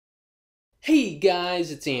Hey guys,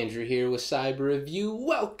 it's Andrew here with Cyber Review.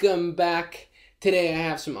 Welcome back. Today I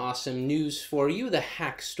have some awesome news for you. The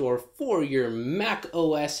HackStore for your Mac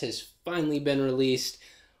OS has finally been released.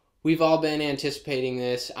 We've all been anticipating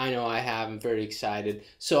this. I know I have. I'm very excited.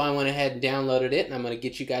 So I went ahead and downloaded it, and I'm going to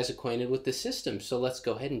get you guys acquainted with the system. So let's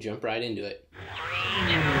go ahead and jump right into it.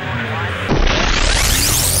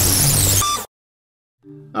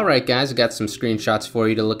 Alright guys, I got some screenshots for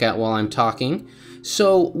you to look at while I'm talking.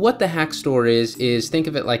 So what the HackStore is think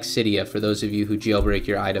of it like Cydia for those of you who jailbreak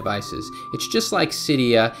your iDevices. It's just like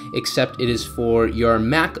Cydia, except it is for your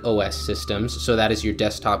Mac OS systems, so that is your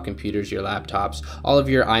desktop computers, your laptops, all of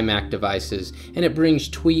your iMac devices, and it brings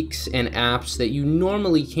tweaks and apps that you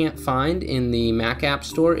normally can't find in the Mac App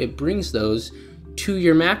Store. It brings those to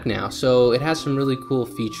your Mac now, so it has some really cool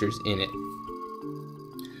features in it.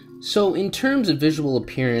 So in terms of visual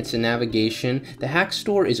appearance and navigation, the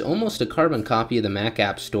HackStore is almost a carbon copy of the Mac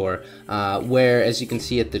App Store, where, as you can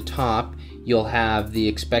see at the top, you'll have the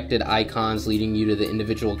expected icons leading you to the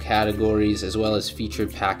individual categories as well as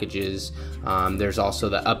featured packages. There's also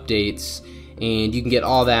the updates, and you can get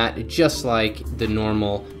all that just like the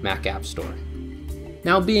normal Mac App Store.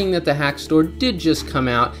 Now, being that the HackStore did just come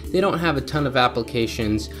out, they don't have a ton of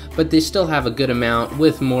applications, but they still have a good amount,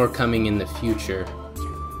 with more coming in the future.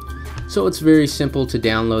 So it's very simple to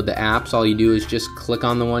download the apps. All you do is just click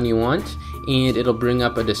on the one you want, and it'll bring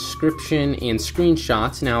up a description and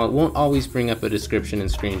screenshots. Now, it won't always bring up a description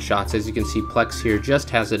and screenshots. As you can see, Plex here just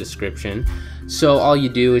has a description. So all you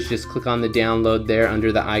do is just click on the download there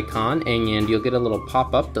under the icon, and you'll get a little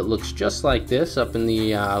pop-up that looks just like this up in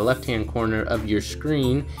the left-hand corner of your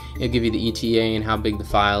screen. It'll give you the ETA and how big the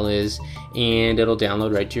file is, and it'll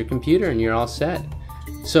download right to your computer, and you're all set.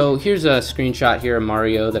 So here's a screenshot here of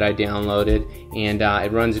Mario that I downloaded, and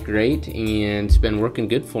it runs great and it's been working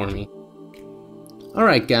good for me.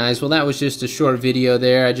 Alright guys, well that was just a short video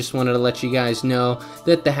there. I just wanted to let you guys know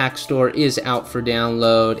that the HackStore is out for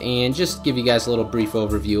download and just give you guys a little brief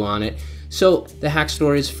overview on it. So the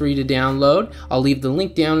HackStore is free to download. I'll leave the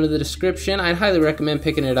link down in the description. I'd highly recommend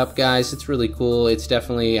picking it up, guys. It's really cool. It's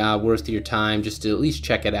definitely worth your time just to at least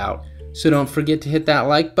check it out. So don't forget to hit that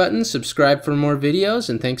like button, subscribe for more videos,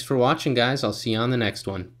 and thanks for watching, guys. I'll see you on the next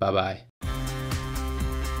one. Bye-bye.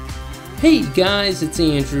 Hey guys, it's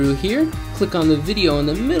Andrew here. Click on the video in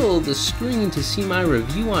the middle of the screen to see my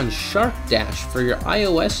review on Shark Dash for your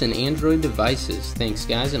iOS and Android devices. Thanks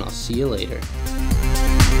guys, and I'll see you later.